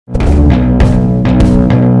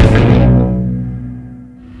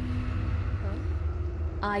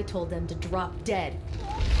I told them to drop dead.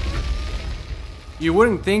 You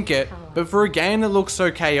wouldn't think it, but for a game that looks so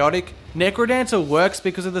chaotic, Necrodancer works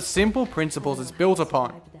because of the simple principles it's built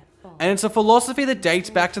upon. And it's a philosophy that dates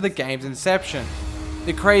back to the game's inception.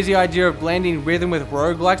 The crazy idea of blending rhythm with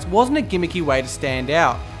roguelikes wasn't a gimmicky way to stand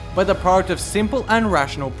out, but the product of simple and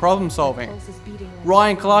rational problem solving.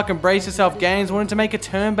 Ryan Clark and Brace Yourself Games wanted to make a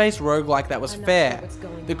turn-based roguelike that was fair.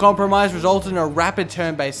 The compromise resulted in a rapid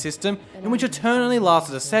turn-based system in which a turn only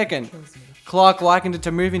lasted a second. Clark likened it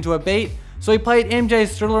to moving to a beat, so he played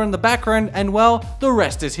MJ's Thriller in the background, and well, the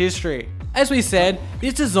rest is history. As we said,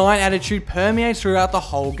 this design attitude permeates throughout the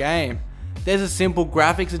whole game. There's the simple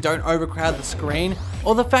graphics that don't overcrowd the screen,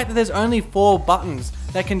 or the fact that there's only 4 buttons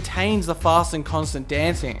that contains the fast and constant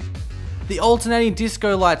dancing. The alternating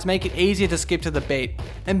disco lights make it easier to skip to the beat,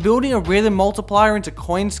 and building a rhythm multiplier into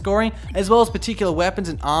coin scoring as well as particular weapons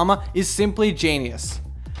and armor is simply genius.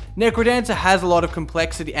 Necrodancer has a lot of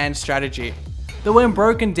complexity and strategy, but when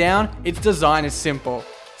broken down, its design is simple.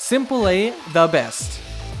 Simply the best.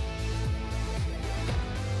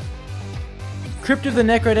 Crypt of the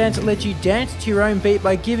Necrodancer lets you dance to your own beat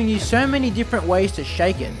by giving you so many different ways to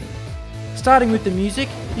shake it. Starting with the music,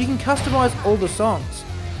 you can customize all the songs.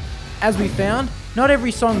 As we found, not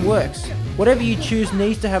every song works. Whatever you choose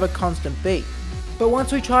needs to have a constant beat. But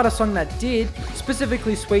once we tried a song that did,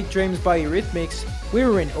 specifically Sweet Dreams by Eurythmics, we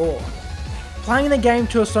were in awe. Playing the game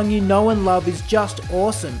to a song you know and love is just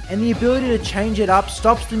awesome, and the ability to change it up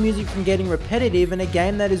stops the music from getting repetitive in a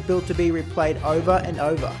game that is built to be replayed over and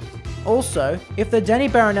over. Also, if the Danny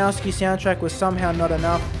Baranowski soundtrack was somehow not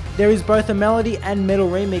enough, there is both a melody and metal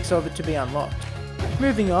remix of it to be unlocked.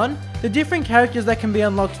 Moving on, the different characters that can be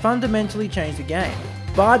unlocked fundamentally change the game.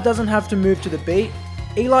 Bard doesn't have to move to the beat,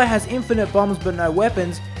 Eli has infinite bombs but no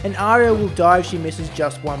weapons, and Arya will die if she misses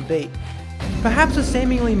just one beat. Perhaps a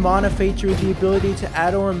seemingly minor feature is the ability to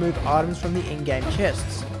add or remove items from the in-game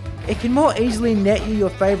chests. It can more easily net you your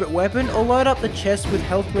favourite weapon or load up the chest with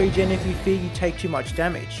health regen if you fear you take too much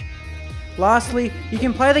damage. Lastly, you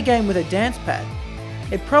can play the game with a dance pad.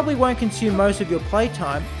 It probably won't consume most of your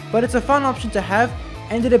playtime, but it's a fun option to have,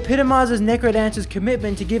 and it epitomises Necrodancer's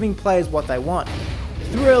commitment to giving players what they want.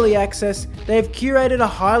 Through early access, they have curated a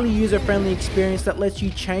highly user-friendly experience that lets you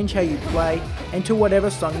change how you play and to whatever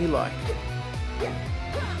song you like.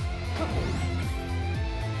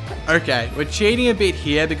 Okay, we're cheating a bit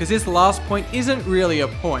here because this last point isn't really a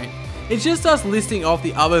point. It's just us listing off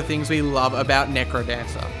the other things we love about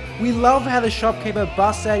Necrodancer. We love how the shopkeeper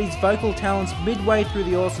busts out his vocal talents midway through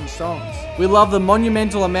the awesome songs. We love the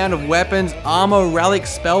monumental amount of weapons, armor,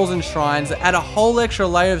 relics, spells and shrines that add a whole extra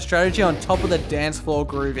layer of strategy on top of the dance floor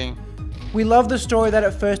grooving. We love the story that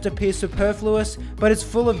at first appears superfluous, but it's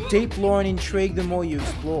full of deep lore and intrigue the more you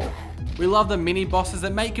explore. We love the mini bosses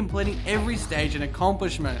that make completing every stage an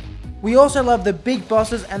accomplishment. We also love the big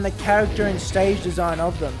bosses and the character and stage design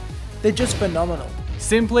of them. They're just phenomenal.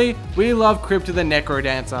 Simply, we love Crypt of the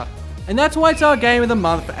Necrodancer, and that's why it's our game of the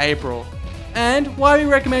month for April, and why we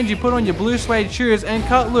recommend you put on your blue suede shoes and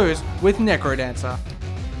cut loose with Necrodancer.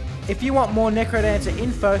 If you want more Necrodancer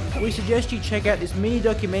info, we suggest you check out this mini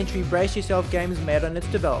documentary Brace Yourself Games made on its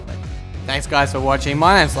development. Thanks guys for watching,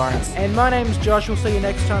 my name's Lawrence. And my name's Josh, we'll see you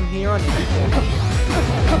next time here on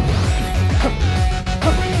Indieformer.